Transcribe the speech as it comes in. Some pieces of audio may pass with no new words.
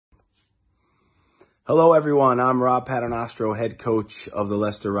Hello, everyone. I'm Rob Paternostro, head coach of the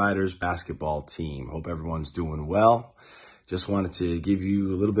Leicester Riders basketball team. Hope everyone's doing well. Just wanted to give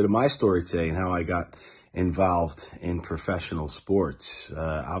you a little bit of my story today and how I got involved in professional sports.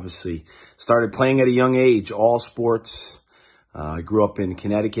 Obviously, started playing at a young age, all sports. I grew up in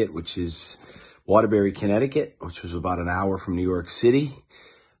Connecticut, which is Waterbury, Connecticut, which was about an hour from New York City.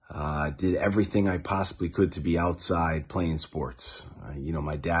 Did everything I possibly could to be outside playing sports.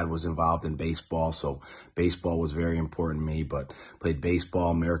 My dad was involved in baseball, so baseball was very important to me, but played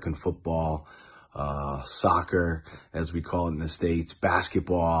baseball, American football, soccer, as we call it in the States,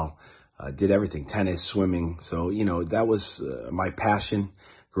 basketball, did everything, tennis, swimming. So, that was my passion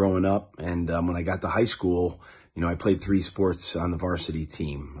growing up. And when I got to high school, I played 3 sports on the varsity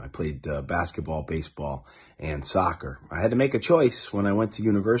team. I played basketball, baseball, and soccer. I had to make a choice when I went to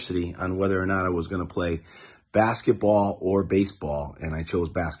university on whether or not I was going to play basketball or baseball, and I chose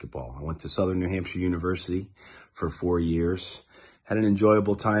basketball. I went to Southern New Hampshire University for 4 years. Had an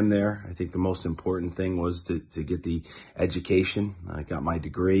enjoyable time there. I think the most important thing was to get the education. I got my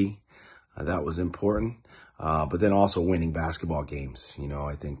degree. That was important. But then also winning basketball games.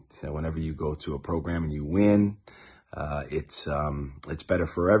 I think whenever you go to a program and you win, it's better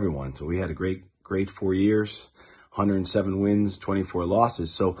for everyone. So we had a great 4 years, 107 wins, 24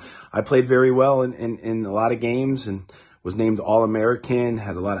 losses. So I played very well in a lot of games and was named All-American,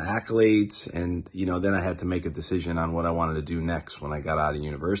 had a lot of accolades. And, then I had to make a decision on what I wanted to do next when I got out of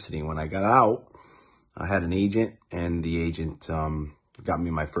university. When I got out, I had an agent, and the agent got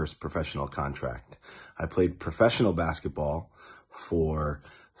me my first professional contract. I played professional basketball for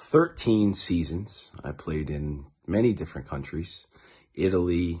 13 seasons. I played in many different countries: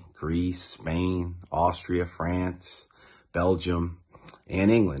 Italy, Greece, Spain, Austria, France, Belgium, and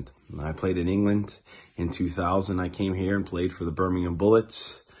England. I played in England in 2000. I came here and played for the Birmingham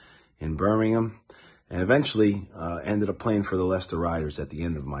Bullets in Birmingham, and eventually ended up playing for the Leicester Riders at the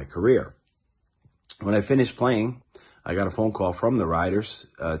end of my career. When I finished playing, I got a phone call from the Riders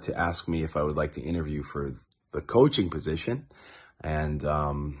to ask me if I would like to interview for the coaching position. And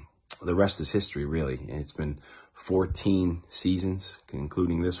the rest is history, really. It's been 14 seasons,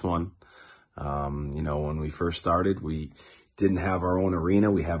 including this one. When we first started, we didn't have our own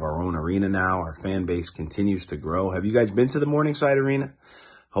arena. We have our own arena now. Our fan base continues to grow. Have you guys been to the Morningside Arena?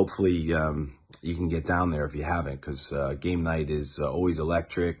 Hopefully you can get down there if you haven't, because game night is always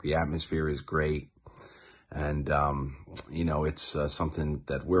electric. The atmosphere is great. And, it's something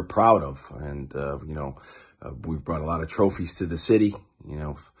that we're proud of. And, we've brought a lot of trophies to the city,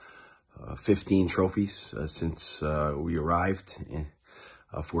 15 trophies since we arrived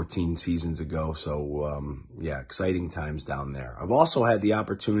 14 seasons ago. So, exciting times down there. I've also had the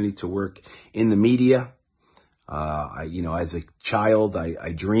opportunity to work in the media. As a child,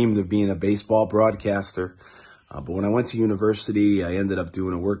 I dreamed of being a baseball broadcaster. But when I went to university, I ended up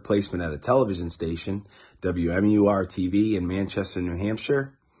doing a work placement at a television station, WMUR-TV in Manchester, New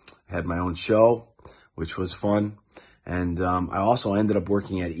Hampshire. I had my own show, which was fun. And I also ended up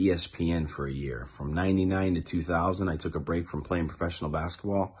working at ESPN for a year. From 99 to 2000, I took a break from playing professional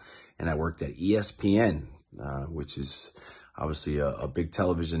basketball, and I worked at ESPN, which is obviously a big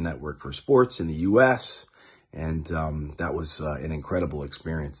television network for sports in the U.S., and that was an incredible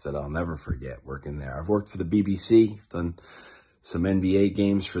experience that I'll never forget working there. I've worked for the BBC, done some NBA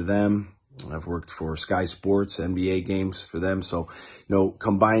games for them. I've worked for Sky Sports, NBA games for them. So,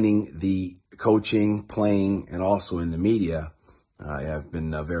 combining the coaching, playing, and also in the media, I have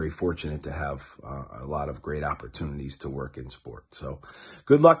been very fortunate to have a lot of great opportunities to work in sport. So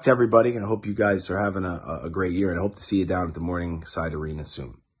good luck to everybody. I hope you guys are having a great year, and I hope to see you down at the Morningside Arena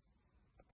soon.